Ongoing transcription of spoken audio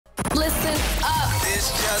Listen up.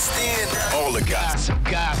 It's just in. All the gossip.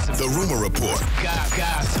 The Rumor Report.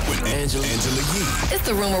 Gossip. With Angela Yee. It's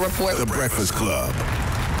the Rumor Report. The Breakfast Club.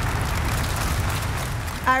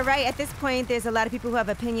 All right, at this point, there's a lot of people who have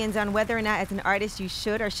opinions on whether or not, as an artist, you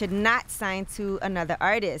should or should not sign to another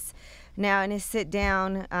artist. Now, in his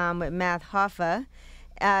sit-down with Math Hoffa,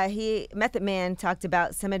 Method Man talked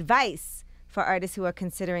about some advice for artists who are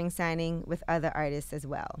considering signing with other artists as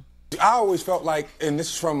well. I always felt like, and this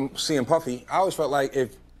is from seeing Puffy, I always felt like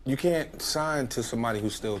if you can't sign to somebody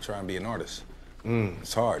who's still trying to be an artist,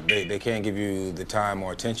 it's hard. They can't give you the time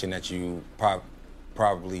or attention that you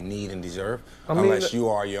probably need and deserve, unless you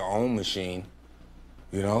are your own machine,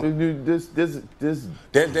 you know? There have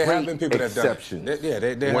been people that have done it. Yeah,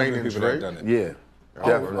 there have been people that have done it. Yeah,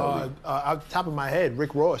 definitely. Off the top of my head,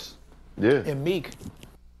 Rick Ross. Yeah. And Meek.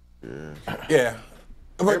 Yeah.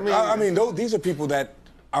 But, I mean, these are people that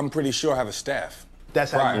I'm pretty sure have a staff.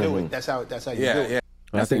 That's how you do it. That's how you do it. Yeah.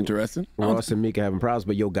 That's interesting. Ross and Meek are having problems,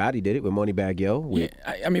 but Yo Gotti did it with Moneybagg Yo. Yeah,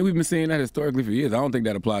 I mean, we've been seeing that historically for years. I don't think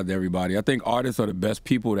that applies to everybody. I think artists are the best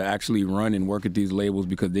people to actually run and work at these labels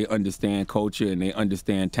because they understand culture and they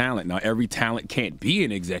understand talent. Now, every talent can't be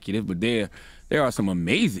an executive, but there are some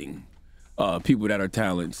amazing people that are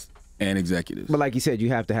talents and executives. But like you said, you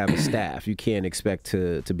have to have a staff. You can't expect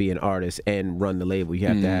to be an artist and run the label. You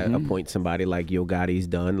have to appoint somebody like Yo Gotti's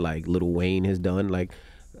done, like Lil Wayne has done, like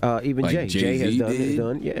even like Jay has did.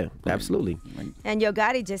 done. Yeah, absolutely. And Yo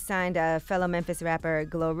Gotti just signed fellow Memphis rapper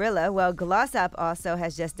Glorilla. Well, Glossop also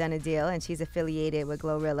has just done a deal, and she's affiliated with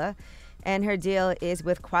Glorilla. And her deal is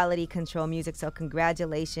with Quality Control Music, so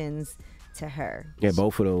congratulations to her. Yeah,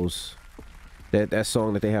 both of those. That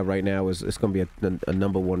song that they have right now is going to be a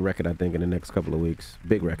 #1 record, I think, in the next couple of weeks.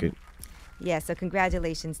 Big record. Yeah, so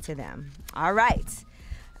congratulations to them. All right.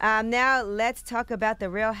 Now let's talk about the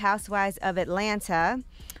Real Housewives of Atlanta.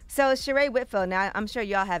 So Sheree Whitfield, now I'm sure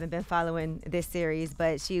y'all haven't been following this series,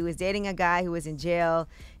 but she was dating a guy who was in jail,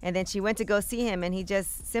 and then she went to go see him, and he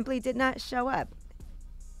just simply did not show up.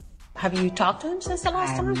 Have you talked to him since the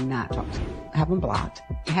last time? I have not talked to him. I have him blocked.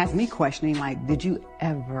 It has me questioning, like, did you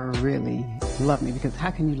ever really love me? Because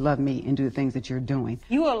how can you love me and do the things that you're doing?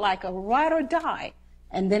 You are like a ride or die.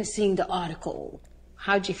 And then seeing the article,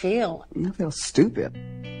 how'd you feel? I feel stupid.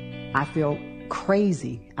 I feel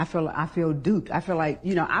crazy. I feel duped. I feel like,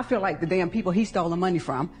 I feel like the damn people he stole the money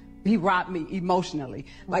from. He robbed me emotionally.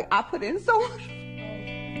 Like, I put in so much.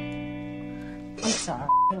 I'm sorry.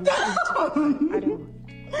 I know.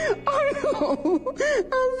 I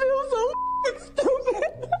feel so stupid.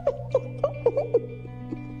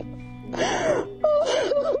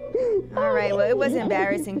 All right. Well, it was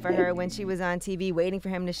embarrassing for her when she was on TV waiting for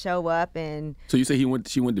him to show up. And so you say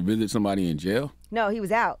she went to visit somebody in jail? No, he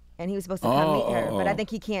was out, and he was supposed to come meet her. But I think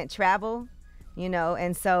he can't travel,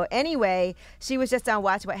 And so anyway, she was just on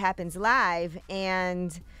Watch What Happens Live,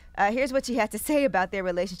 and here's what she had to say about their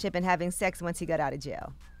relationship and having sex once he got out of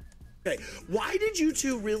jail. Okay, why did you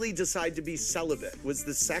two really decide to be celibate? Was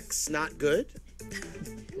the sex not good?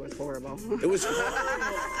 It was horrible. It was Okay.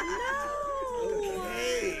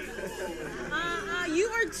 You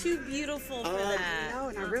are too beautiful for that. No,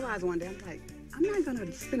 and I realized one day, I'm like, I'm not going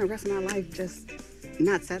to spend the rest of my life just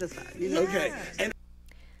not satisfied. Okay. And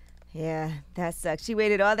yeah, that sucks. She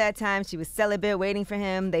waited all that time. She was celibate, waiting for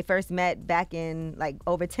him. They first met back in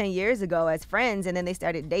over 10 years ago as friends, and then they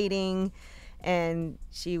started dating. And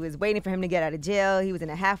she was waiting for him to get out of jail. He was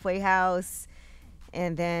in a halfway house,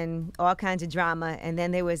 and then all kinds of drama. And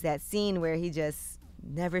then there was that scene where he just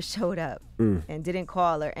never showed up and didn't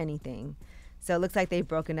call or anything. So it looks like they've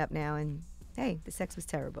broken up now, and hey, the sex was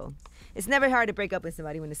terrible. It's never hard to break up with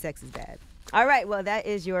somebody when the sex is bad. All right, well, that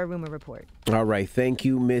is your Rumor Report. All right, thank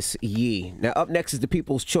you, Miss Yee. Now, up next is the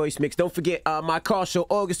People's Choice Mix. Don't forget my car show,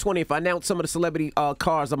 August 20th. I announced some of the celebrity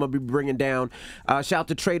cars I'm going to be bringing down. Shout out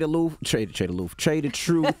to Trey the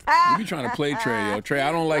Truth. You be trying to play Trey, yo. Trey,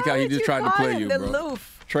 I don't like how he just tried to play you, bro.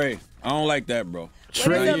 Trey, I don't like that, bro.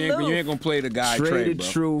 Trey, you ain't going to play the guy, Trey, the bro.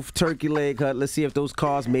 Truth, Turkey Leg Hut. Let's see if those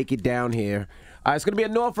cars make it down here. It's going to be a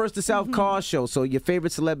North versus South car show. So your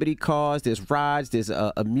favorite celebrity cars, there's rides, there's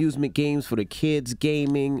amusement games for the kids,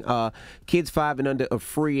 gaming. Kids 5 and under are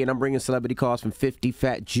free, and I'm bringing celebrity cars from 50,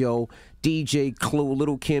 Fat Joe, DJ Clue,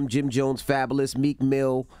 Little Kim, Jim Jones, Fabulous, Meek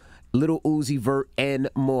Mill, Little Uzi Vert, and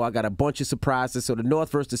more. I got a bunch of surprises. So the North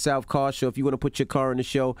versus South car show, if you want to put your car in the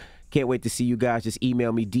show, can't wait to see you guys. Just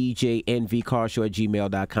email me,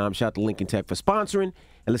 djnvcarshow@gmail.com. Shout out to Lincoln Tech for sponsoring,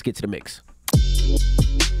 and let's get to the mix.